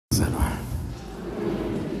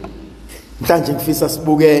Mhlanje ngifisa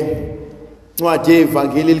sibuke incwadi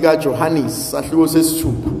yevangeli lika Johannes sahluko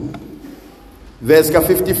sesithupha verse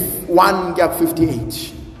ka51 kuya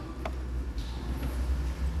ku58.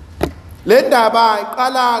 Le ndaba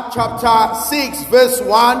iqala chapter 6 verse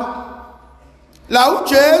 1 la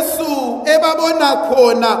uJesu ebabona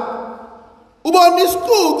khona ubona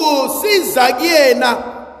isiquku siza kuyena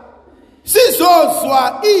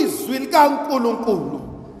sizozwa izwi likaNkulunkulu.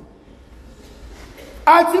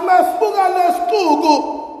 Athi masibuka lesiquku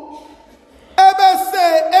ebese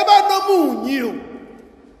ebanomunyu.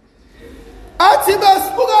 Athi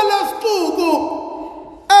masibuka lesiquku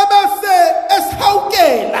ebese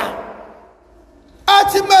esihawukela.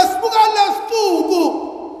 Athi masibuka lesiquku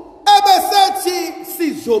ebese thi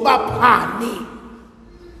sizobaphani.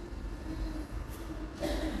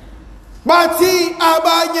 Bathi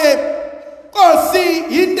abanye, Nkosi,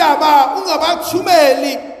 indaba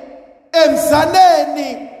ungabathumeli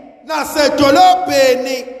emzaneni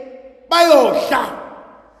nasedolobheni bayodla.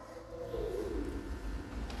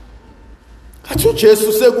 Athi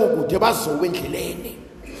uJesu sekukude bazowe endleleni.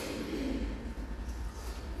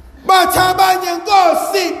 Bathi abanye,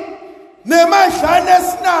 Nkosi, nemadlana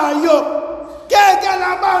esinayo keke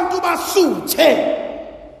labantu basuthe.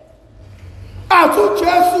 Athi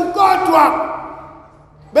uJesu kodwa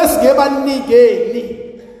besike banikeni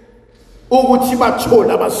ukuthi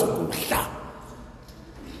bathola abazokudla.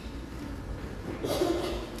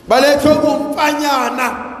 Balethe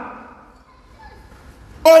kumfanyana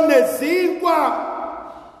onezinkwa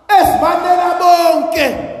esibanela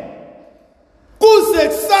bonke kuze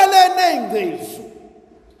kusale nengcezu.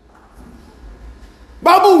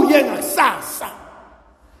 Babuye ngakusasa.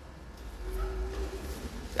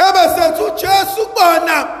 Ebesethu uJesu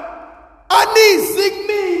bona anizi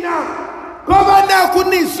kumina ngoba nakho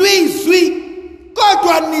nizwi izwi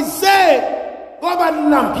kodwa nize ngoba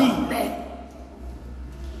nilambile.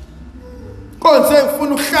 Konse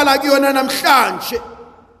ngifuna ukuhlala kuyona namhlanje.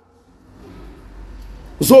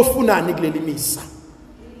 Uzofunani kuleli misa?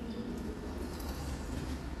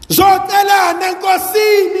 Zocelana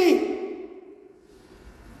enkosini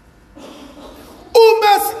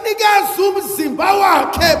uma sinikeza umzimba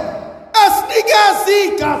wakhe, asinikeza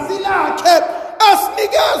igazi lakhe,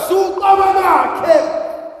 asinikeza uqobo lwakhe,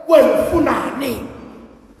 wena ufunani?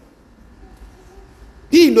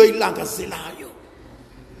 Yini oyilangazelayo?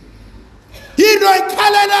 Yini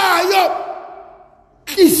oyikhalelayo?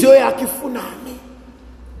 Inhliziyo yakhe ifunani?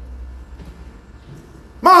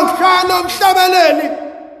 Mangihlala umhlabeleli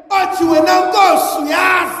athi wena Nkosi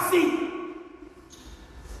uyazi.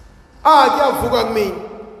 Kuyavuka kumina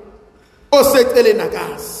oseceleni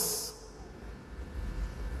akazi,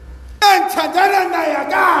 engithandana naye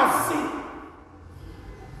akazi,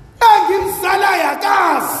 engimzalayo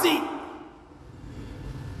akazi,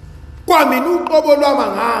 kwamina uqobo lwami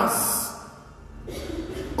angazi.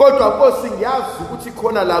 Kodwa Nkosi ngiyazi ukuthi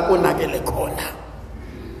khona la konakele khona.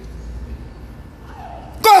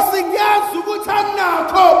 Nkosi ngiyazi ukuthi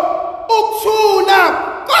anginakho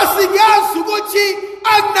ukuthula. Nkosi ngiyazi ukuthi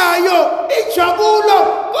anayo ijabulo.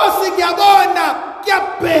 Nkosi ngiyabona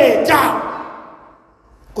kuyabheda.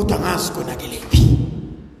 Kodwa ngazi konakelephi.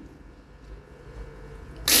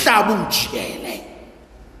 Hlaba ungijele.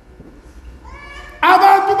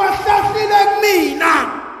 Abantu bahlahlile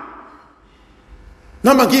kumina.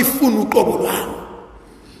 Noma ngifuna uqobo lwami.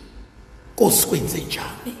 Nkosi kwenze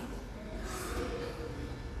njani?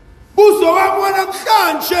 Uzowabona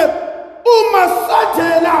namhlanje uma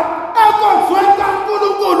sadela enkonzweni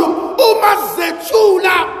kaNkulunkulu, uma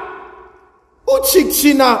zethula. Uthi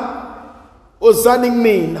kuthina, ozani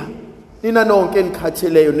kumina nina nonke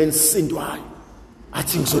enikhatheleyo nenisindwayo,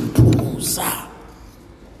 athi ngizoniphumuza.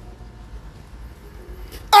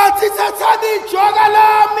 Athi thathani ijoka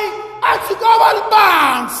lami, athi ngoba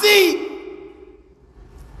libanzi,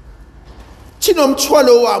 thina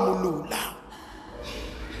umthwalo wami ulula.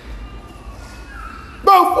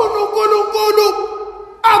 Bawufuna uNkulunkulu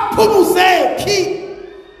akuphumuzephi?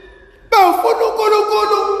 Bawufuna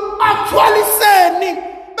uNkulunkulu akuthwaliseni?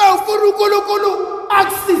 Bawufuna uNkulunkulu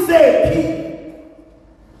akusizephi?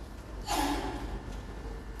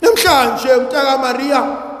 Namhlanje umntaka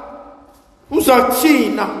Maria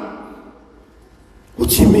uzakuthina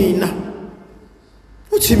uthi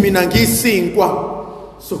mina ngiyisinkwa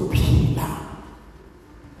sokuphila.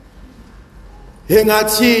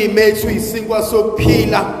 Engathi methu isinkwa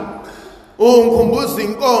sokuphila ungikhumbuza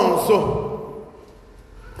inkonzo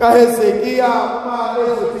kaHezekiya, uma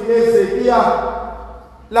ezothi Hezekiya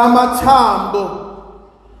lamathambo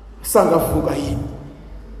sangavuka yini.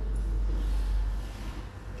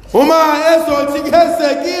 Uma ezothi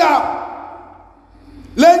Hezekiya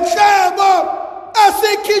lenhlebo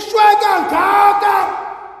esikhishwe kangaka,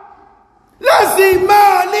 lezi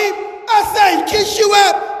mali eseyikhishiwe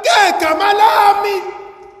ngegama lami,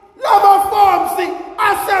 lama forms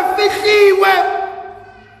asefihliwe,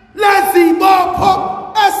 lezi bopho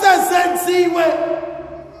esezenziwe,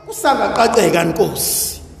 kusangaqaqeka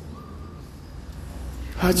Nkosi.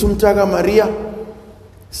 Hathi umntaka Maria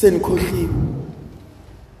senikhohliwe.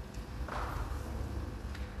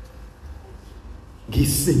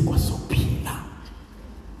 Ngisinkwa sokuphila.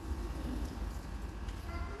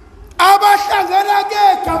 Abahlangana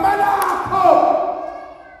ngegama lakho,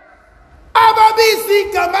 ababiza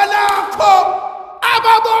igama lakho,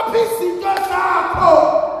 ababopha izinto zakho,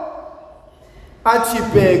 athi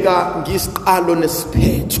bheka ngisiqalo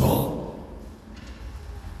nesiphetho,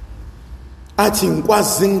 athi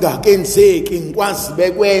ngikwazi ngakenzeki, ngikwazi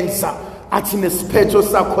bekwenza, athi nesiphetho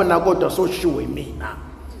sakhona kodwa soshiwe mina.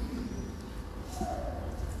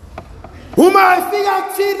 Uma efika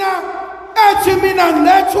kuthina ethi mina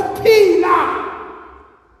ngiletha ukuphila,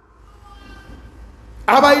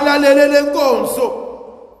 abayilalele lenkonzo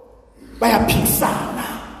bayaphikisana,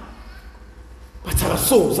 bathi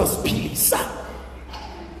akasoze asiphilisa,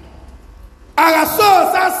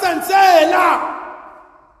 akasoze asenzela,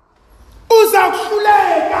 uza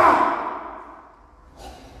kuhluleka.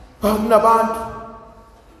 Akunabantu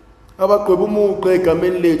abagqweba umuqe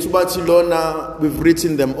egameni lethu bathi lona we've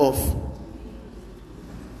written them off,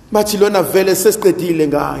 bathi lona vele sesiqedile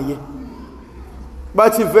ngaye,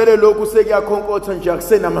 bathi vele lokhu sekuyakhonkotha nje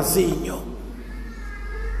akusenamazinyo.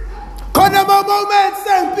 Khona ama-moments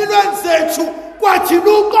empilweni zethu kwathi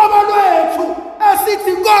luqobo lwethu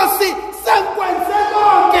esithi Nkosi sengikwenze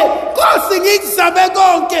konke, Nkosi ngikuzame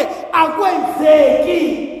konke,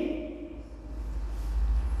 akwenzeki.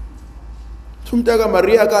 Umntaka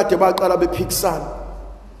Maria kade baqala bephikisana,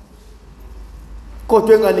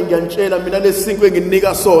 kodwa engani ngiyanitshela mina lesinkwe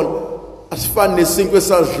enginika sona asifani nesinkwe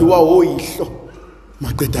esadliwa oyihlo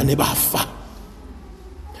maqedane bafa.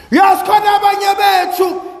 Yasikhona abanye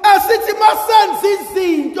bethu esithi masenza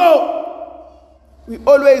izinto, we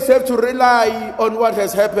always have to rely on what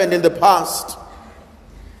has happened in the past.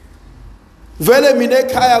 Vele mina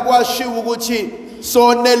ekhaya kwashiwo ukuthi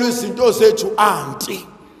sonela izinto zethu anti.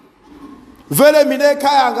 Vele mina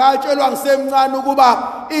ekhaya ngatshelwa ngisemncane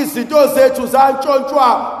ukuba izinto zethu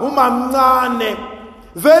zantshontshwa umamncane.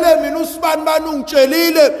 Vele mina uSibanibani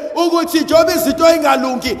ungitshelile ukuthi njoba izinto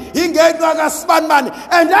ingalungi ingenxa kaSibanibani,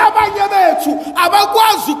 and abanye bethu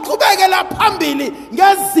abakwazi ukuqhubekela phambili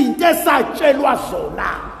ngezinto esatshelwa zona.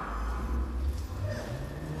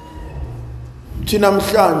 Thina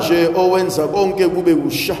namhlanje owenza konke kube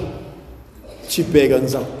kusha, thibheka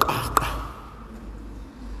ngizakuqaqa.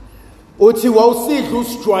 Uthi wawusidla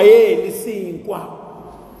usijwayele isinkwa,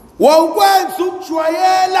 wawukwenza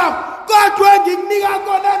ukujwayela, kodwa ngikunika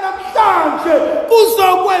kona namhlanje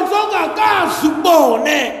kuzokwenza ongakazi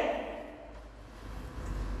ubone.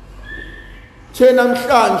 Thina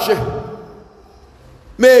namhlanje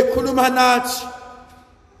mekhuluma nathi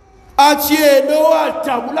athi yena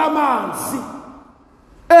owadabula amanzi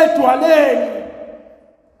edwaleni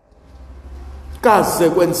kaze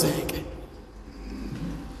kwenzeke.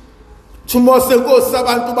 Thumose Nkosi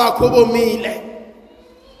abantu bakho bomile,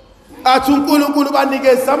 athi uNkulunkulu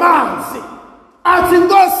banikeza amanzi, athi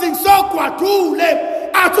Nkosi ngisogwadule,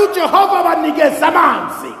 athi uJehova banikeza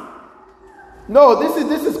amanzi. No, this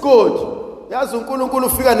is good. Yazi uNkulunkulu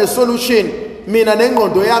ufika nesolution, mina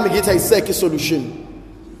nengqondo yami ngithi ayisekho isolution.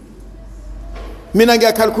 Mina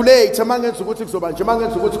ngiyacalculate mangenza ukuthi kuzoba nje,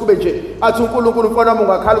 mangenza ukuthi kube nje, athi uNkulunkulu mfana wami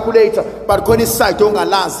ungacalculate, but khona iside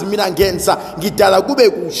ongalazi mina ngenza ngidala kube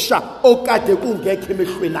kusha okade kungekho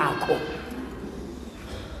emehlweni akho.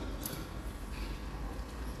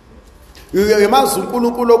 Yemazi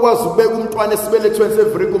uNkulunkulu okwazi ukubeka umntwana esibelethweni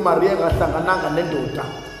sevri kuMaria engahlangananga nendoda.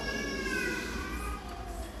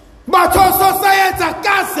 Bathoso sayenza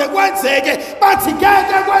kaze kwenzeke, bathi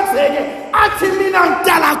ngeke kwenzeke, athi mina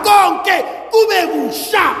ngidala konke kube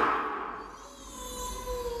kusha.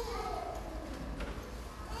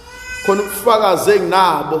 Khona ukufakaze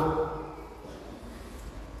nginabo,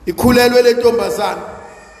 ikhulelwe le ntombazana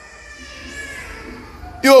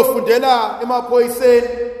iyofundela emaphoyiseni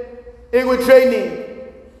training,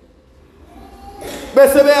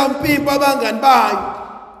 bese beyampimpa abangani bayo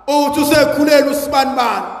uthi usekhulelwe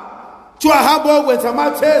uSibanibani, kuthiwa hamba okwenza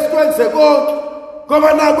ama-test wenze konke,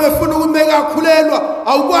 ngoba naku efuna ukumeka akhulelwa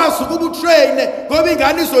awukwazi ukuba utraine ngoba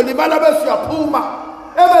ingane izolimala bese uyaphuma.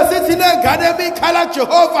 Ebesithi nengane emikhala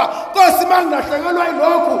Jehova, Nkosi mangilahlekelwa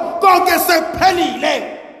yilokhu konke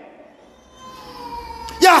sekuphelile.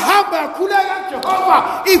 yahamba yakhuleka Jehova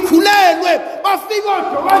ikhulelwe bafika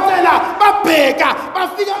odokotela babheka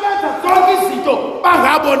bafika benza zonke izinto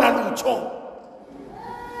bangabona lutho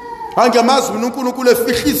angiyamazi uNkulunkulu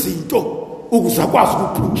efihla izinto ukuze akwazi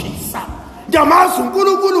ukuphukisa ngiyamazi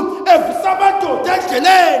uNkulunkulu evisa amadoda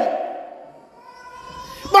endleleni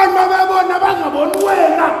bantu babona bangaboni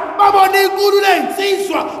wena babona inkulu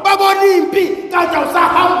lezinsizwa babona impi kanti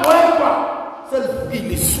awusahamba wedwa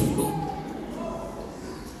selifile isulu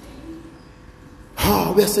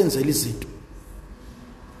uyasenzela izinto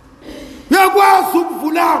uyakwazi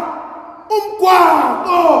ukuvula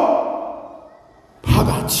umgwaqo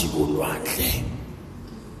phakathi kolwandle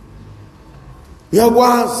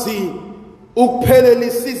uyakwazi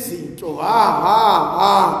ukuphelelisa izinto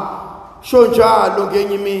sho njalo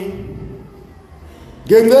ngenye imini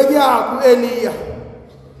ngengceki yakho Eliya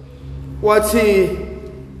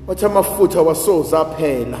wathi amafutha wasoza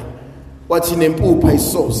aphela wathi nempupha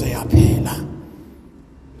isoze yaphela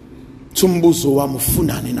umbuzo wami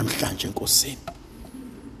ufunani namhlanje Nkosini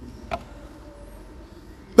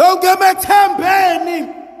Ngiyamethembeni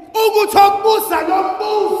ukuthi okubuza lo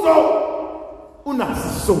mbuzo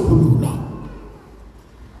unasisombululo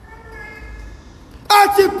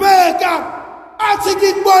athi bheka athi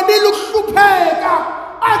ngikubonile ukuhlupheka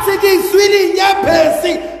athi ngizwile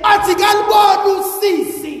inyembezi athi kalibona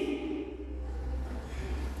usisi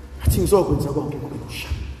athi ngizokwenza konke kube kusha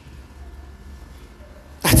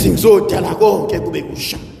athi ngizodala konke kube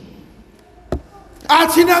kusha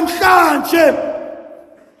athi namhlanje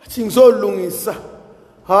athi ngizolungisa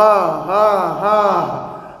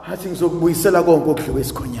athi ngizokubuyisela konke okudliwe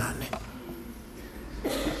isikhonyane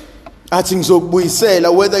athi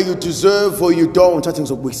ngizokubuyisela whether you deserve or you don't athi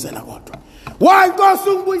ngizokubuyisela kodwa why Nkosi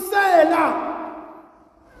ungibuyisela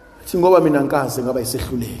athi ngoba mina nkaze ngaba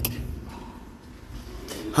isehluleke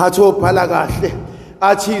athi obhala kahle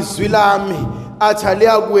athi izwi lami athi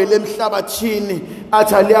aliyakuwela emhlabathini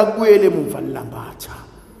athi aliyakubuyela emumva lilambatha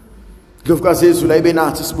Ndlovukazi yezwi la ibe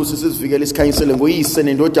nathi sibusise sivikele isikhanyisele ngoyise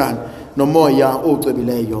nendodana nomoya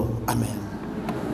ocwebileyo amen